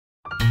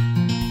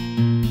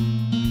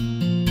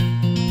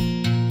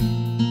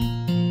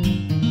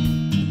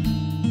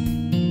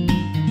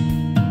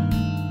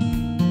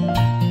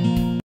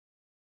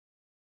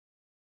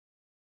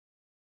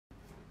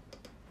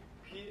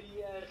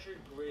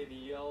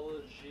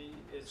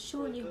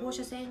小児放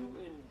射線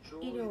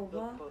医療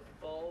は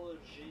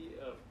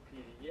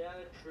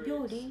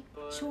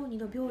小児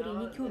の病理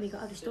に興味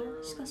がある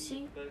人、しか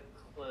し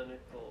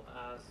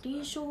臨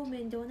床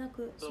面ではな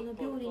くその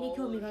病理に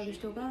興味がある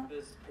人が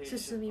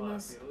進みま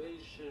す。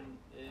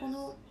こ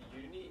の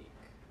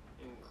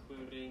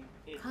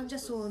患者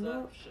層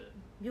の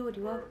病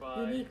理は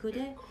ユニーク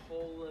で、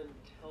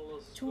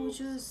腸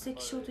重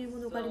積症というも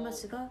のがありま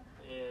すが、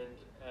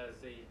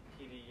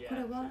こ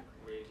れは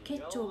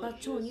結腸が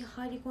腸に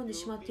入り込んで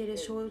しまっている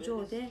症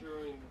状で、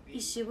医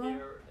師は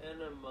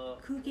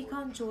空気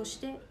浣腸をし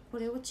てこ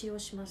れを治療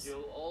します。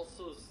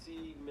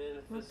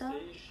また、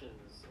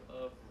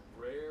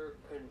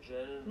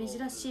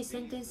珍しい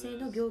先天性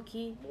の病気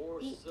に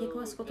出く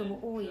わすこと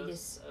も多いで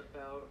す。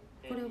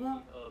これ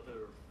は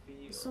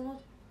そ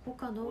の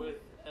他の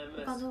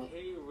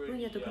分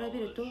野と比べ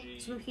ると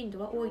その頻度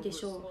は多いで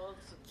しょ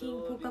う。筋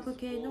骨格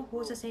系の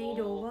放射線医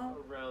療は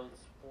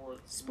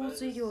スポー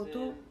ツ医療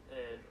と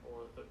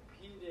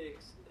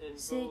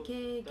整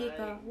形外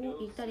科を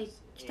行ったり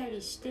来た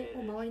りして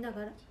を回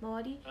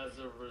り、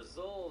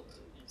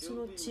そ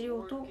の治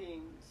療と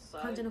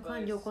患者の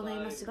管理を行い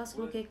ますが、そ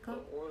の結果、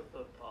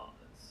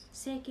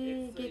整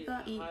形外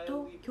科医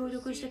と協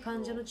力して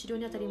患者の治療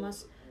に当たりま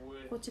す。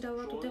こちら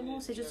はとても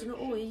施術の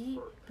多い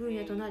分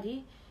野とな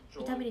り、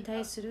痛みに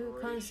対する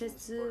関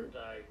節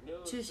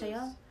注射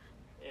や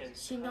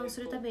診断を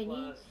するため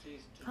に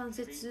関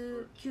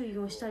節吸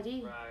引をした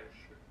り、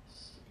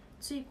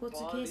椎骨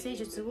形成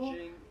術を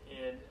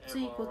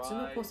椎骨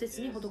の骨折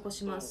に施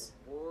します。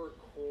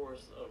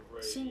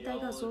身体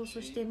画像、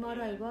そして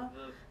MRI は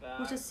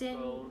放射線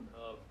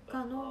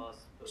科の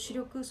主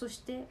力、そし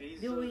て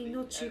病院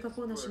の中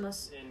核をなしま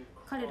す。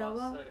彼ら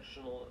は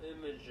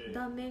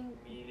断面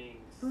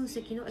分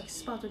析のエキ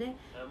スパートで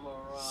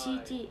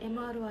CT、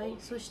MRI、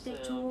そして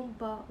超音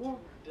波を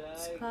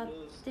使っ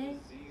て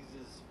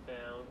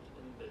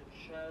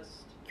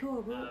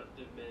胸部、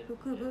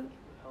腹部、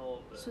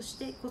そし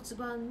て骨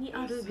盤に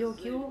ある病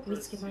気を見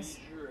つけます。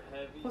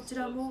こち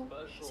らも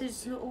施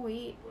術の多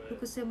い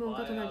副専門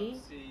家とな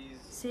り、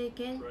生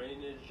検、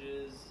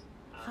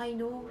肺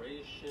の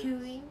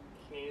吸引、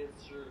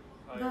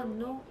がん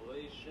の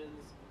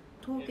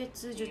凍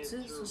結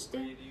術、そし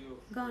て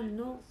がん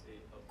の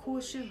高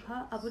周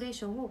波アブレー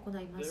ションを行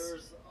いま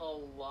す。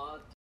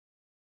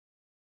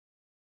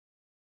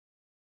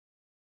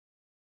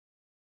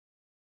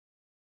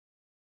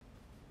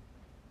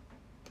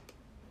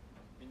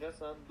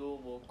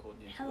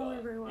Hello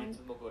everyone,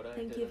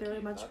 thank you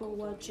very much for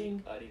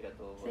watching.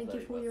 Thank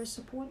you for your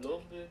support.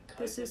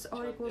 This is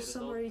Article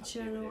Summary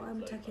Channel.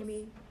 I'm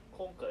Takemi.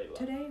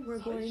 Today we're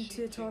going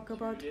to talk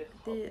about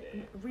the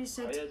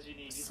recent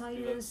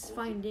science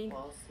finding,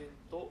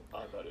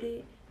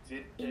 the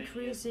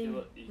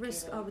increasing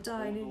risk of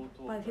dying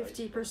by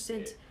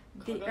 50%,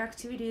 the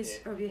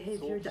activities or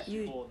behavior that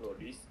you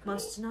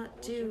must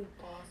not do.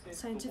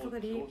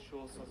 Scientifically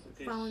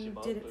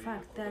founded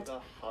fact that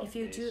if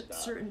you do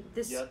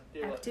this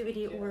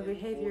activity or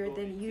behavior,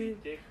 then you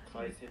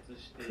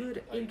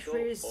could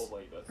increase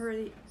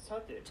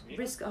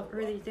risk of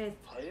early death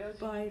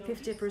by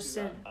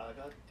 50%.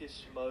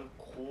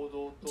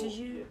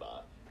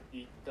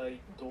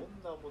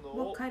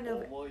 What kind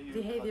of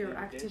behavior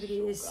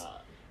activities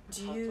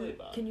do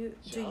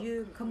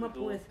you come up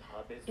with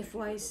if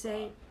I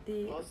say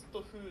the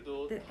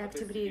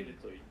activity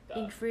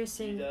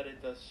increasing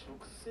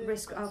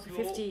risk of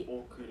 50%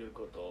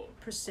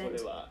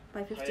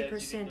 by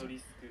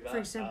 50%? For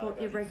example,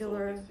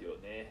 irregular,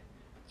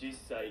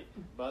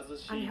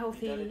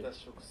 unhealthy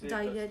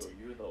diet,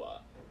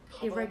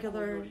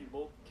 irregular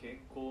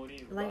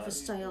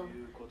lifestyle,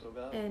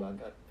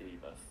 and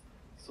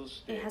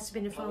it has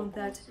been found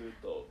that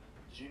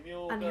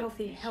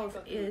unhealthy health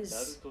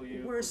is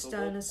worse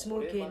than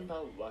smoking,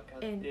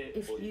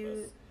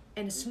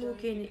 and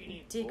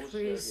smoking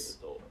decrease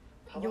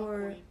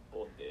your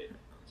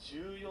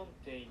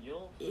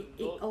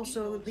it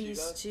also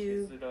leads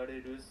to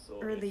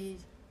early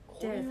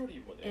death,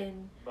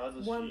 and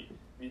 1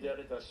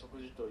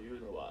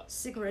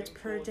 cigarette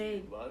per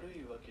day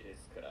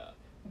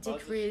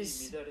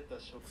decrease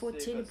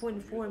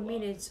 14.4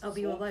 minutes of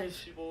your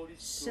life.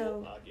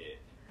 So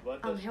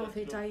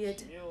unhealthy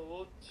diet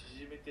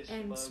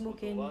and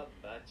smoking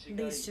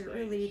leads to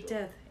early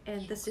death,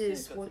 and this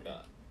is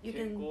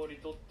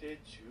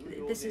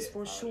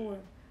for sure.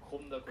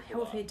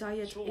 Healthy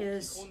diet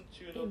is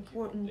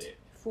important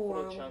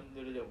for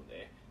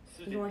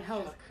your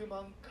health.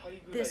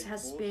 This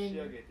has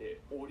been,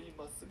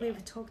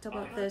 we've talked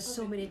about this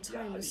so many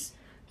times,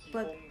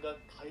 but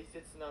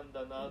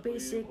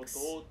basics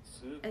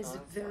is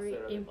very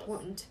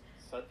important.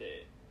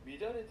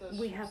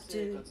 We have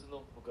to,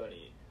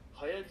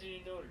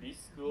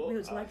 we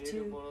would like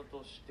to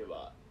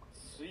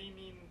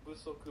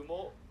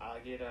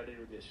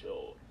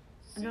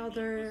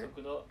Another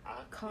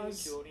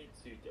cause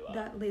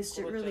that leads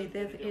to early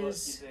death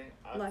is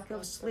lack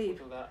of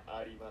sleep.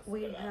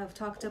 We have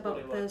talked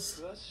about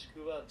this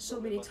so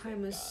many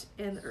times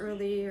in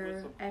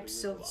earlier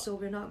episodes, so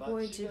we're not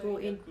going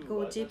to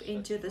go deep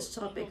into this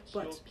topic,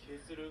 but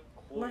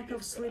lack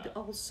of sleep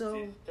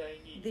also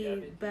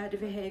the bad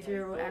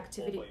behavior or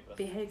activity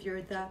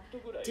behavior that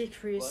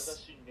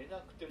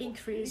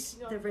increase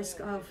the risk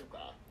of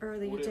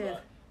early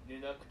death.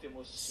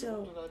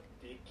 So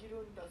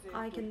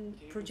I can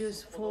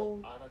produce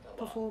full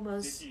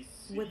performance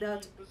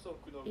without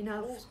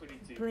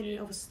plenty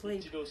of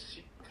sleep.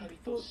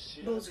 For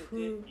those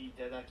who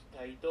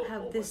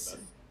have this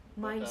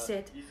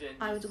mindset,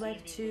 I would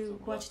like to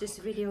watch this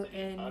video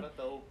and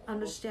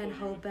understand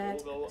how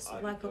bad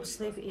lack of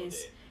sleep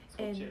is.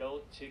 And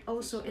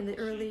also in the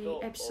early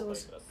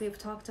episodes, I've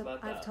talked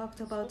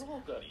about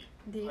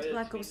the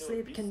lack of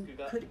sleep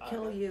could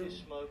kill you.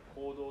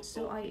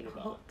 So I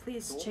hope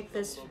please check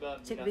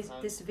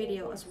this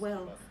video as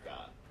well.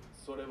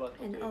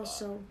 And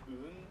also,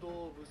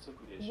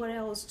 what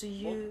else do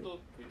you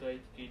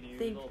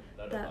think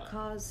that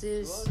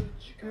causes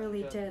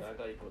early death?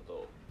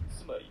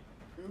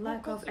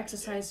 Lack of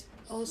exercise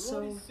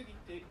also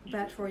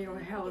bad for your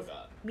health,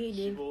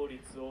 meaning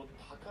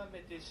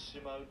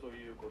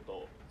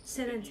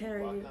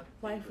sedentary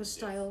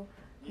lifestyle,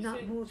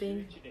 not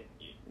moving,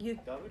 you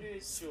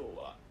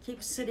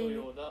keep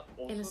sitting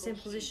in the same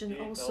position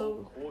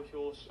also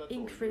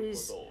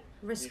increase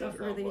risk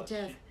of early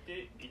death.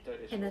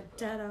 And the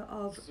data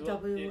of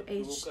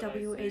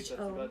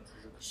WHO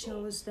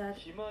shows that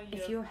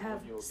if you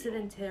have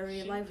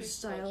sedentary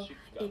lifestyle,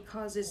 it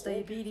causes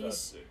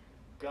diabetes,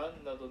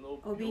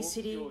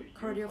 obesity,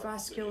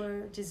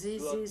 cardiovascular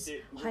diseases,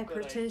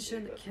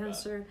 hypertension,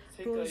 cancer.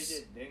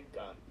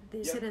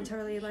 The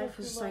sedentary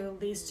lifestyle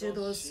leads to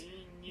those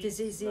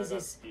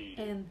diseases,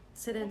 and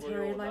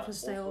sedentary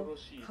lifestyle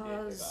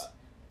cause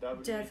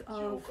death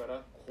of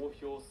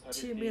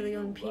 2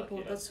 million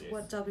people. That's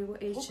what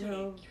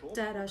WHO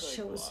data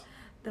shows.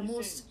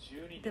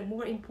 The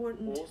more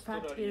important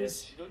fact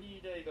is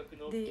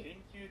the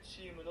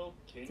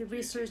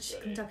research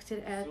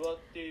conducted at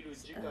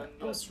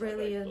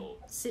Australian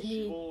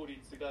Sydney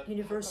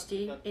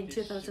University in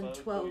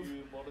 2012.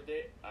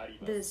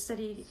 The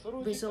study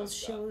results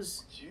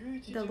shows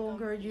the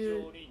longer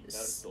you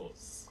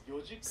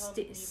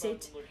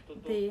sit,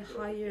 the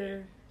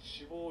higher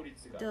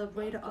the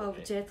rate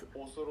of death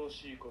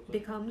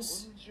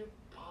becomes.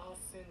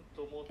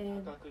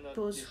 And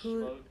those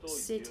who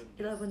sit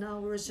 11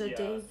 hours a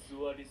day,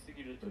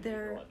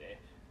 their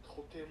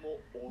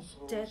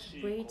death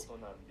rate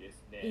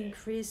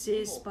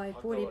increases by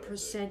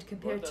 40%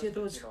 compared to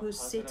those who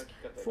sit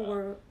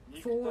for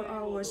 4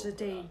 hours a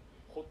day.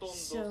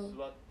 So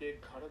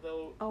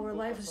our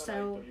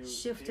lifestyle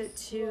shifted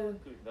to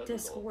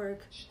desk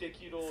work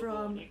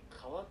from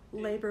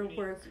labor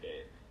work.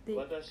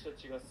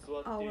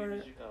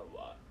 Our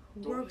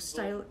work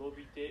style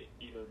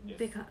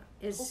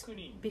is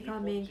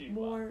becoming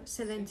more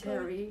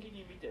sedentary,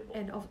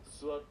 and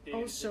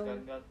also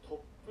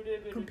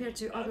compared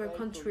to other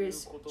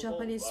countries,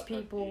 Japanese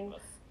people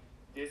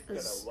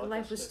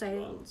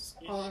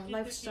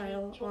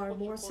lifestyle are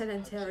more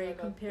sedentary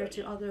compared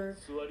to other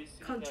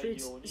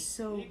countries,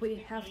 so we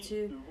have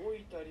to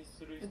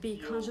be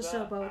conscious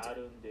about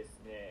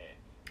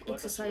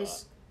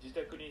exercise.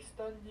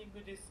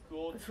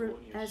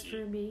 As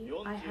for me,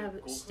 I have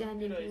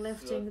standing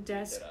lifting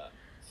desk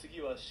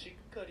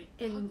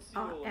in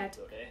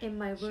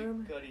my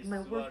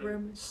work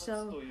room.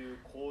 So,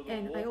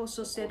 and I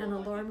also set an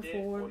alarm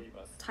for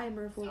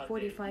timer for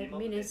 45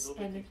 minutes,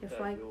 and if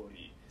I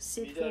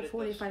sit for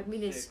 45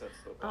 minutes,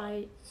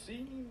 I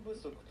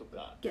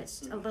get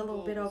a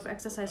little bit of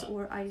exercise,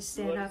 or I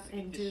stand up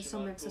and do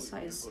some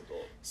exercise.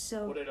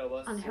 So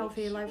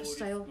unhealthy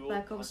lifestyle,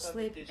 lack of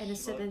sleep, and a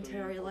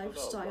sedentary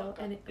lifestyle,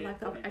 and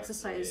lack of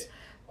exercise,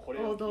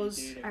 all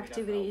those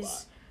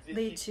activities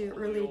lead to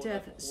early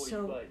death.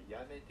 So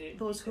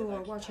those who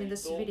are watching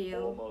this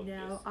video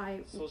now,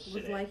 I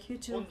would like you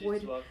to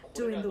avoid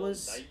doing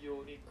those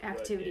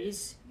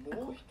activities.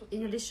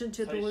 In addition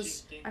to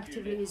those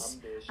activities,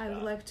 I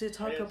would like to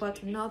talk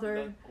about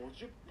another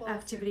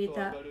activity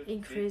that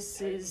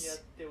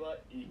increases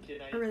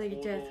early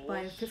death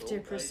by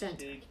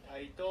 50%.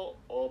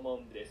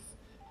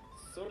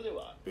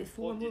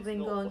 Before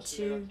moving on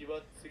to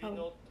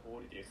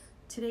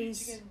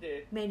today's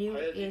menu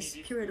is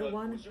period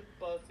 1,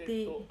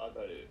 the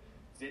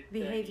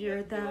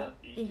behavior that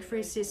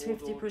increases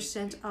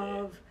 50%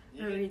 of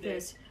early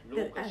death,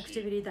 the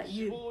activity that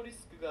you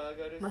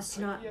must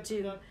not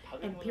do,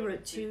 and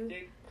period 2,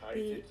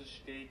 the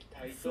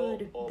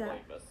food that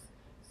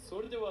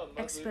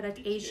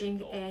expedite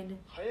aging and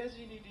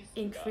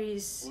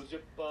increase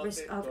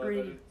risk of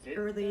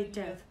early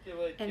death.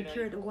 And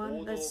period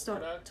 1, let's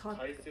talk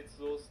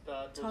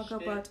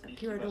about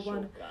period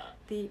 1,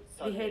 the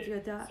behavior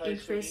that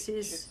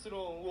increases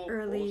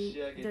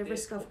the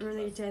risk of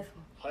early death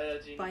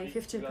by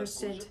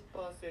 15%.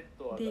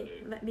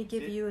 Let me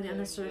give you an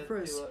answer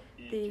first.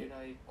 The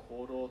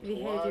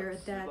behavior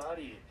that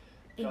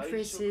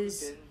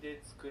increases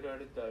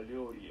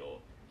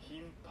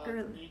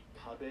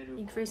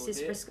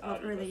risk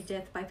of early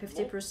death by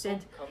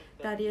 50%.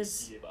 That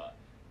is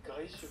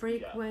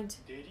frequent.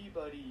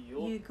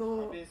 You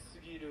go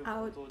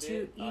out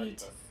to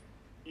eat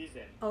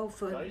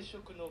often.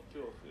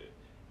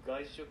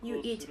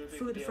 You eat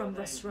food from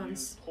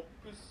restaurants.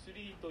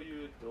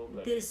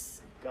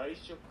 This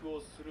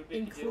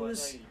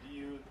includes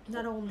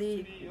not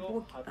only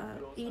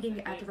eating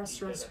at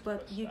restaurants,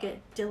 but you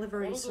get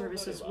delivery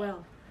service as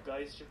well.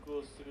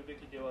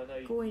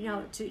 Going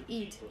out to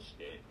eat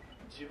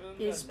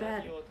is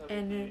bad,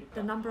 and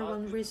the number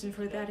one reason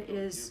for that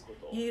is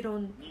you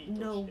don't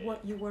know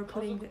what you're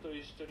putting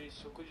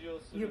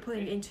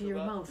into your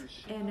mouth,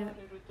 and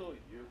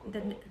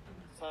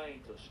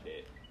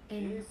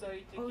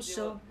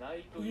also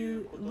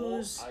you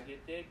lose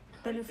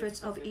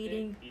benefits of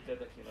eating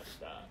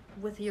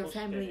with your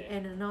family.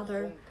 And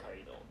another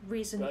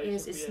reason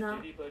is it's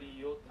not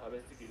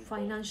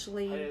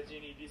financially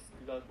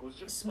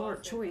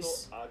smart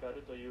choice.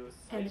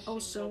 And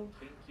also,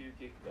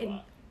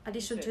 in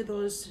addition to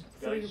those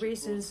three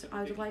reasons,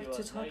 I would like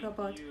to talk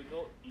about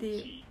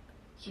the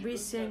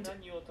recent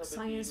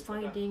science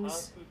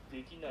findings.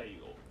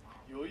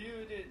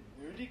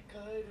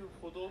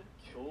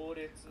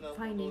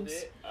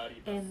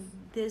 And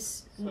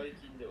this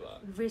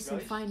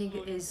recent finding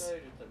is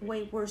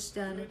way worse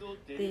than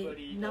the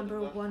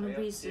number one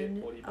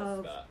reason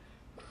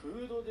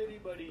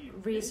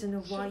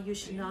why you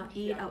should not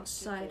eat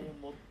outside.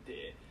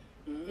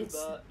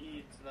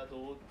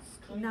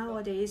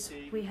 Nowadays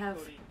we have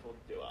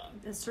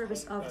the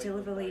service of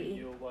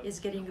delivery is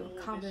getting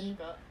common,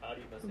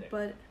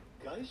 but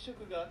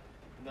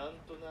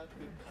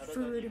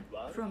food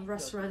from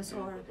restaurants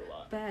are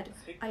bad.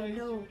 I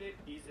know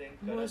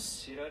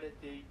most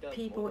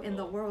people in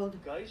the world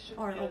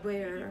are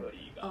aware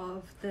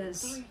of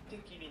this.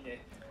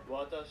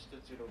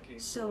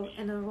 So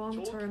in the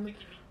long term,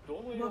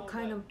 what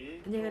kind of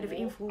negative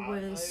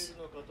influence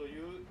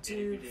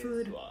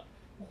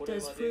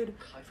does food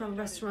from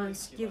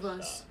restaurants give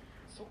us?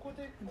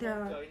 There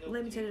are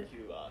limited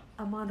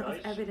amount of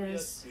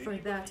evidence for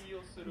that,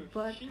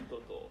 but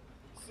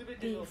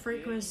the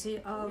frequency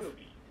of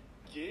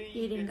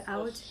eating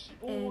out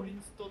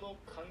and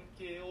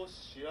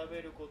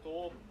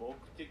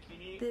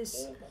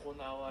this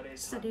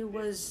study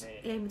was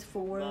aimed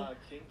for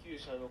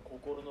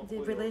the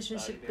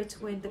relationship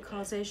between the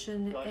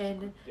causation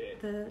and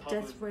the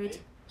death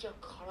rate.